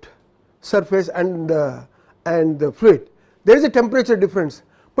solid surface and the fluid. There is a temperature difference,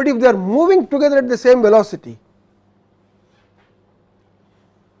 but if they are moving together at the same velocity,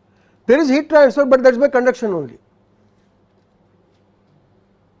 there is heat transfer, but that is by conduction only.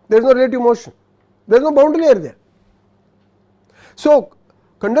 There is no relative motion, there is no boundary layer there. So,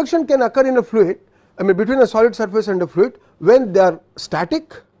 conduction can occur in a fluid, I mean between a solid surface and a fluid when they are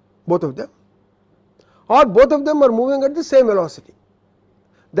static, both of them, or both of them are moving at the same velocity.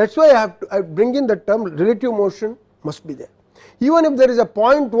 That is why I bring in the term relative motion must be there. Even if there is a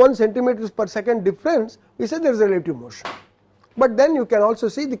 0.1 centimeters per second difference, we say there is a relative motion. But then you can also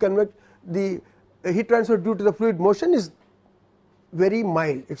see the heat transfer due to the fluid motion is very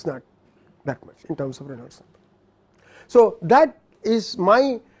mild, it is not that much in terms of Reynolds number. So, that is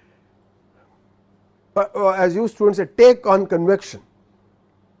my as you students say take on convection.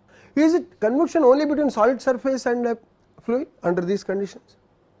 Is it convection only between solid surface and a fluid under these conditions?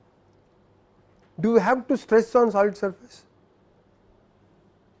 Do you have to stress on solid surface?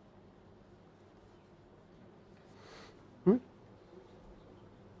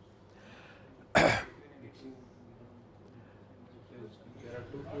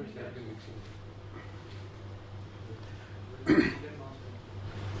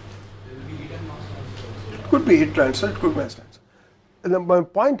 Could be heat transfer, it could be mass transfer. And my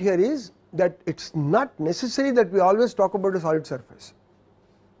point here is that it is not necessary that we always talk about a solid surface.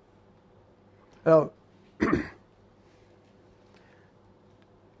 Now,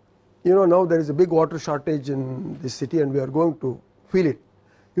 you know, now there is a big water shortage in this city and we are going to feel it.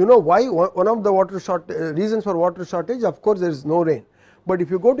 You know why? One of the reasons for water shortage, of course there is no rain, but if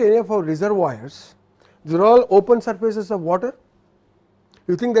you go to any of our reservoirs, these are all open surfaces of water.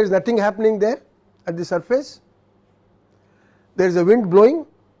 You think there is nothing happening there at the surface? There is a wind blowing.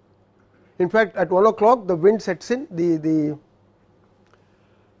 In fact, at 1 o'clock the wind sets in, the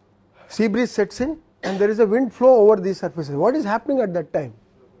sea breeze sets in, and there is a wind flow over these surfaces. What is happening at that time?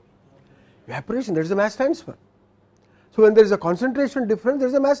 Evaporation. There is a mass transfer. So when there is a concentration difference, there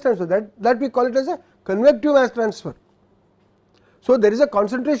is a mass transfer. That we call it as a convective mass transfer. So there is a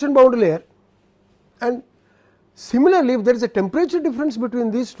concentration boundary layer, and similarly, if there is a temperature difference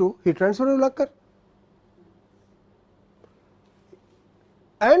between these two, heat transfer will occur.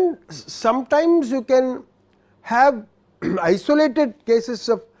 And sometimes you can have isolated cases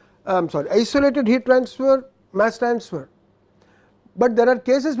of isolated heat transfer, mass transfer, but there are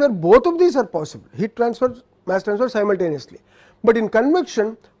cases where both of these are possible, heat transfer, mass transfer simultaneously. But in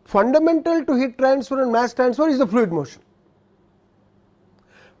convection, fundamental to heat transfer and mass transfer is the fluid motion.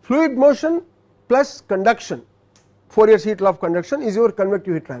 Fluid motion plus conduction, Fourier's heat law of conduction, is your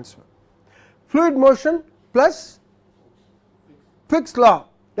convective heat transfer. Fluid motion plus Fick's law,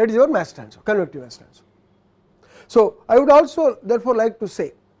 that is your mass transfer, convective mass transfer. So I would also therefore like to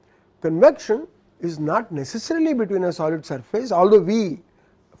say, convection is not necessarily between a solid surface, although we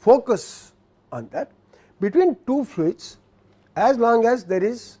focus on that, between two fluids, as long as there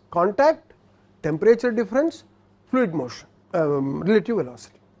is contact, temperature difference, fluid motion, relative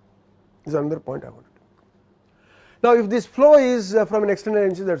velocity is another point I want to do. Now if this flow is from an external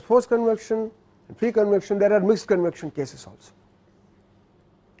energy, that is forced convection and free convection, there are mixed convection cases also.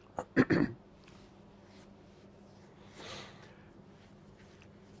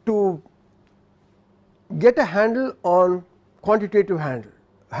 To get a handle on quantitative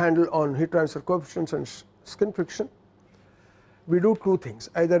handle on heat transfer coefficients and skin friction, we do two things: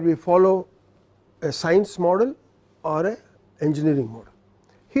 either we follow a science model or a engineering model.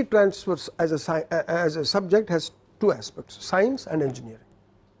 Heat transfers as a subject has two aspects, science and engineering.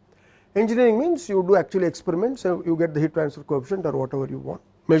 Engineering means you do actually experiments, so you get the heat transfer coefficient or whatever you want,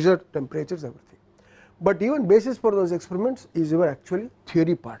 measure temperatures, everything. But even basis for those experiments is your actually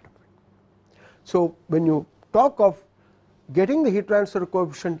theory part of it. So when you talk of getting the heat transfer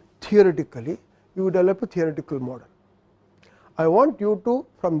coefficient theoretically, you develop a theoretical model. I want you to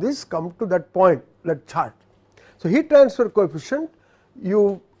from this come to that point, that chart. So heat transfer coefficient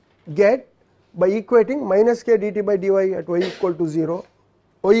you get by equating minus k dt by dy at y equal to 0.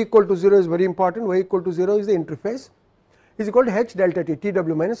 Y equal to 0 is very important, y equal to 0 is the interface, is equal to h delta t,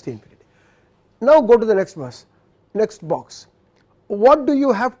 Tw minus T infinity. Now go to the next box. What do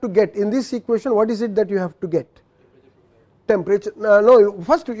you have to get in this equation? What is it that you have to get? Temperature. No,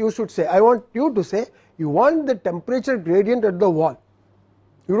 first you should say, I want you to say you want the temperature gradient at the wall.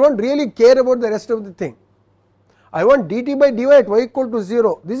 You don't really care about the rest of the thing. I want dt by dy at y equal to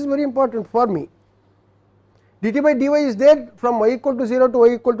 0. This is very important for me. dt by dy is there from y equal to 0 to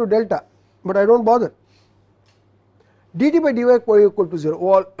y equal to delta, but I don't bother. dt by dy at y equal to 0,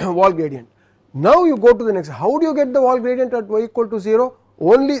 wall gradient. Now you go to the next. How do you get the wall gradient at y equal to 0?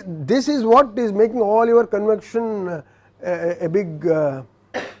 Only this is what is making all your convection a big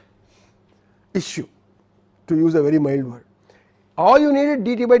issue, to use a very mild word. All you need is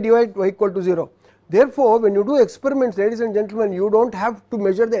dt by dy at y equal to 0. Therefore, when you do experiments, ladies and gentlemen, you don't have to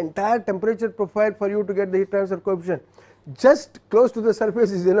measure the entire temperature profile for you to get the heat transfer coefficient. Just close to the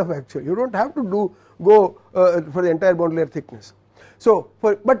surface is enough actually. You don't have to go for the entire boundary layer thickness. So,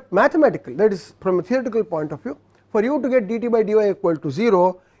 but mathematical, that is from a theoretical point of view, for you to get dt by dy equal to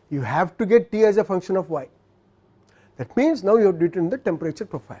 0, you have to get t as a function of y. That means now you have determined the temperature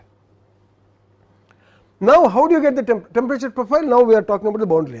profile. Now how do you get the temperature profile? Now we are talking about the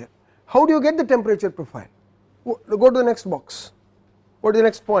boundary layer. How do you get the temperature profile? Go to the next box. What is the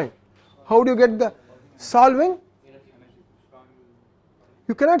next point? How do you get the solving?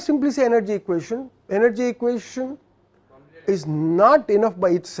 You cannot simply say energy equation. Energy equation is not enough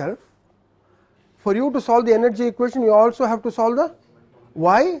by itself. For you to solve the energy equation, you also have to solve the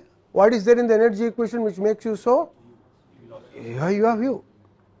why. What is there in the energy equation which makes you so? Here you have u.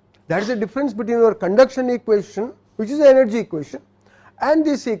 That is the difference between your conduction equation, which is the energy equation, and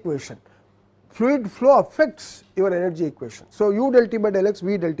this equation. Fluid flow affects your energy equation. So u del t by del x,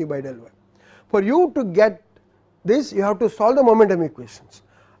 v del t by del y. For you to get this, you have to solve the momentum equations.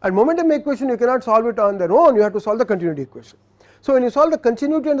 And momentum equation you cannot solve it on their own, you have to solve the continuity equation. So when you solve the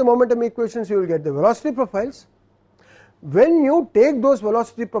continuity and the momentum equations, you will get the velocity profiles. When you take those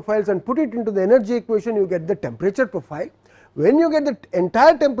velocity profiles and put it into the energy equation, you get the temperature profile. When you get the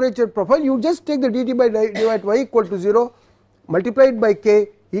entire temperature profile, you just take the dt by dy at y equal to 0 multiplied by k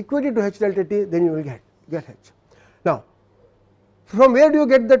equate it to h delta t, then you will get h. Now, from where do you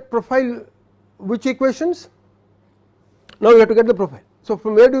get that profile, which equations? Now you have to get the profile. So,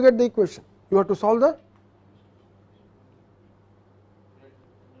 from where do you get the equation? You have to solve the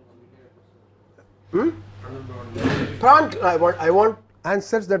Prandtl. I want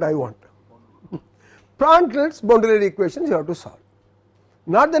answers that I want. Prandtl's boundary layer equations you have to solve,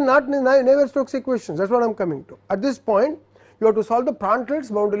 not Navier-Stokes equations. That is what I am coming to. At this point, you have to solve the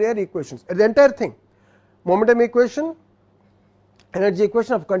Prandtl's boundary layer equations. The entire thing, momentum equation, energy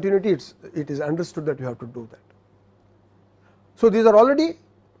equation of continuity. It is understood that you have to do that. So these are already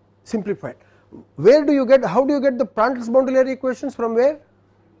simplified. Where do you get? How do you get the Prandtl's boundary layer equations? From where?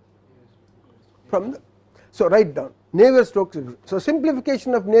 From the, so write down Navier-Stokes. So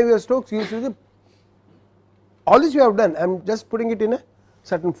simplification of Navier-Stokes usually. All this you have done, I am just putting it in a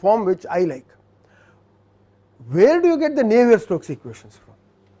certain form which I like. Where do you get the Navier-Stokes equations from?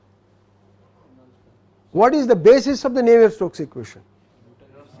 What is the basis of the Navier-Stokes equation?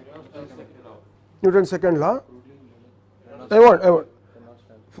 Newton's second law. I want.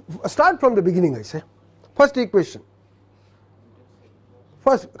 Start from the beginning, I say. First equation.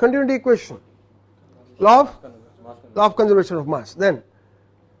 First continuity equation. Law of conservation of mass. Then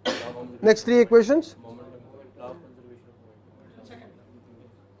next three equations.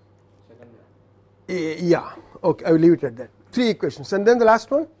 Yeah, okay, I will leave it at that. Three equations, and then the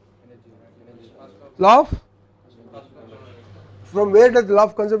last one, law of, from where does the law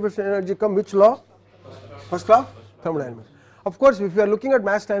of conservation of energy come? Which law? First law of thermodynamics. Of course, if you are looking at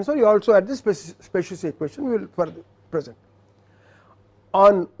mass transfer, you also add this specious equation. We will further present.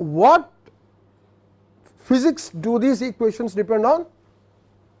 On what physics do these equations depend on?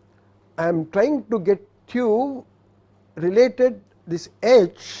 I am trying to get you related this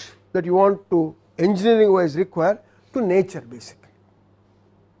H that you want to engineering wise require to nature basically.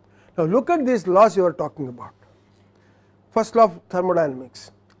 Now look at these laws you are talking about. First law of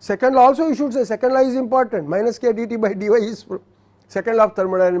thermodynamics. Second law also you should say, second law is important, minus k dt by dy is second law of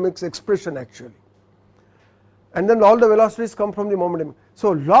thermodynamics expression actually. And then all the velocities come from the momentum.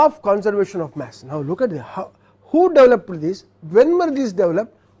 So law of conservation of mass. Now look at who developed this, when were these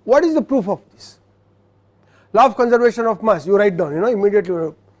developed, what is the proof of this? Law of conservation of mass, you write down,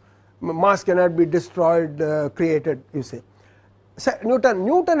 immediately. Mass cannot be destroyed, created, you say. So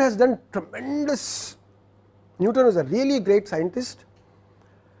Newton has done tremendous. Newton was a really great scientist.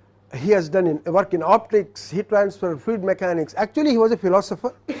 He has done work in optics, heat transfer, fluid mechanics. Actually, he was a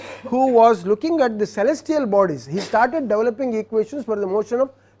philosopher who was looking at the celestial bodies. He started developing equations for the motion of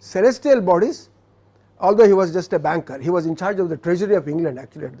celestial bodies, although he was just a banker. He was in charge of the treasury of England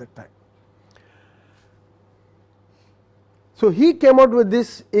actually at that time. So he came out with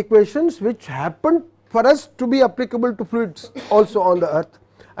these equations which happened for us to be applicable to fluids also on the earth,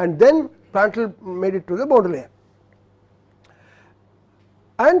 and then Prandtl made it to the boundary layer.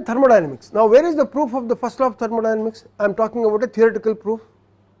 And thermodynamics. Now where is the proof of the first law of thermodynamics? I am talking about a theoretical proof.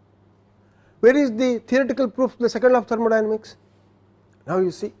 Where is the theoretical proof of the second law of thermodynamics? Now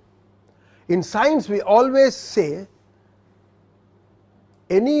you see, in science we always say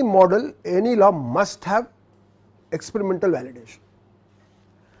any model, any law must have experimental validation.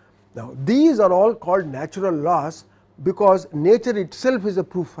 Now these are all called natural laws because nature itself is a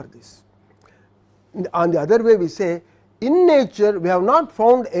proof for this. On the other way we say, in nature we have not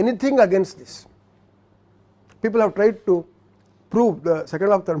found anything against this. People have tried to prove the second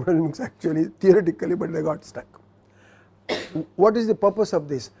law of thermodynamics actually theoretically, but they got stuck. What is the purpose of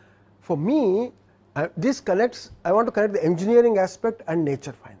this? For me, this connects, I want to connect the engineering aspect and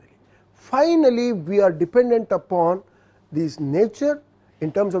nature finally. Finally, we are dependent upon this nature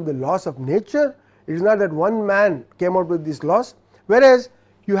in terms of the laws of nature. It is not that one man came out with these laws, whereas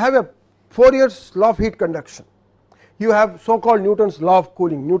you have a 4 years law of heat conduction. You have so called Newton's law of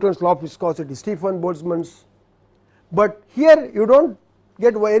cooling, Newton's law of viscosity, Stefan Boltzmann's, but here you do not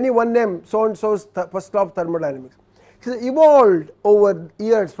get any one name, so and so's first law of thermodynamics. It has evolved over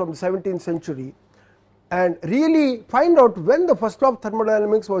years from the 17th century, and really find out when the first law of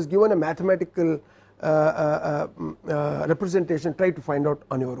thermodynamics was given a mathematical representation, try to find out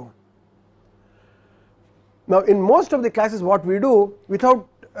on your own. Now in most of the classes what we do, without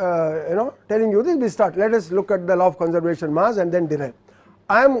telling you this, we start, let us look at the law of conservation mass and then derive.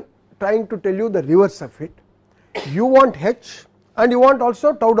 I am trying to tell you the reverse of it. You want H and you want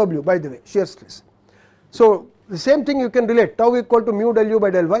also tau W, by the way, shear stress. So the same thing you can relate, tau equal to mu del u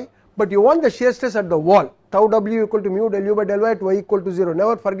by del y, but you want the shear stress at the wall, tau W equal to mu del u by del y at y equal to 0.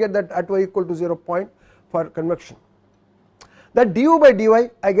 Never forget that at y equal to 0 point for convection. That du by dy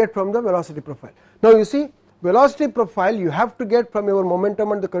I get from the velocity profile. Now you see, velocity profile you have to get from your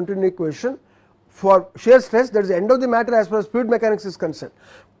momentum and the continuity equation. For shear stress, that is the end of the matter as far as fluid mechanics is concerned.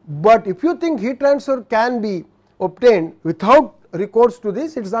 But if you think heat transfer can be obtained without recourse to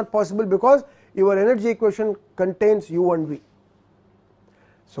this, it is not possible, because your energy equation contains u and v.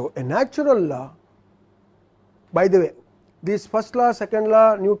 So a natural law, by the way, this first law, second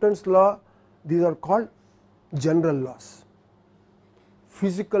law, Newton's law, these are called general laws,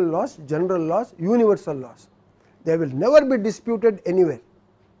 physical laws, general laws, universal laws. They will never be disputed anywhere.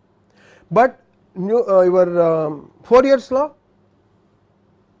 But your Fourier's law,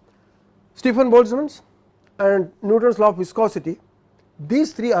 Stephen Boltzmann's, and Newton's law of viscosity,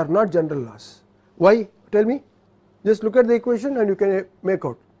 these three are not general laws. Why? Tell me. Just look at the equation and you can make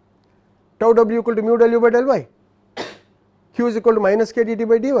out. Tau w equal to mu del u by del y, q is equal to minus k dt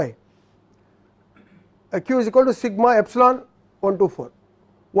by dy, q is equal to sigma epsilon 1 to 4.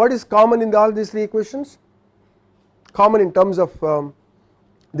 What is common in all these three equations? Common in terms of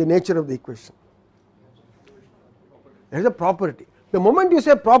the nature of the equation. There is a property. The moment you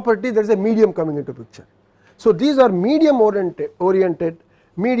say property, there is a medium coming into picture. So these are medium oriented,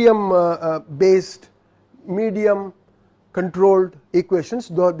 medium based, medium controlled equations,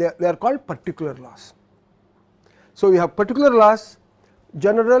 though they are called particular laws. So we have particular laws,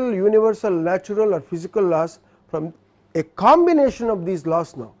 general, universal, natural or physical laws. From a combination of these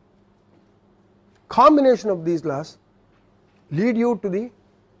laws now, combination of these laws lead you to the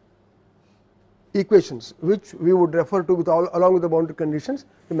equations, which we would refer to with along with the boundary conditions,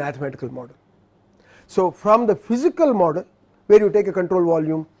 the mathematical model. So from the physical model, where you take a control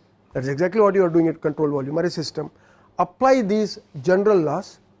volume, that is exactly what you are doing at control volume or a system, apply these general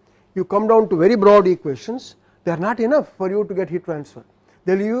laws, you come down to very broad equations. They are not enough for you to get heat transfer.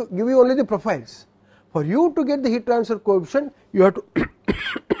 They will give you only the profiles. For you to get the heat transfer coefficient, you have to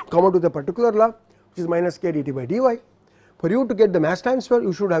come out with a particular law, which is minus k dt by dy. For you to get the mass transfer,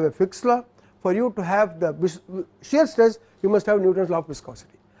 you should have a fixed law. For you to have the shear stress, you must have Newton's law of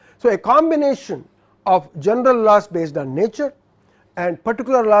viscosity. So a combination of general laws based on nature and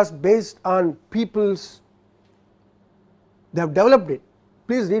particular laws based on people's, they have developed it.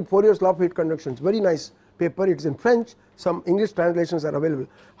 Please read Fourier's law of heat conduction. It's very nice paper. It is in French. Some English translations are available.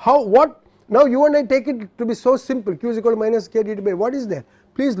 Now you and I take it to be so simple. Q is equal to minus k dt by, what is there?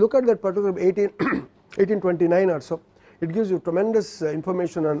 Please look at that particular 1829 or so. It gives you tremendous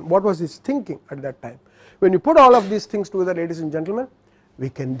information on what was his thinking at that time. When you put all of these things together, ladies and gentlemen, we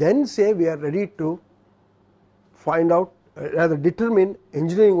can then say we are ready to find out, rather determine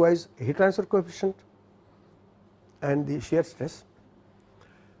engineering wise heat transfer coefficient and the shear stress.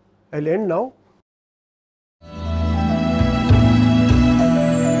 I will end now.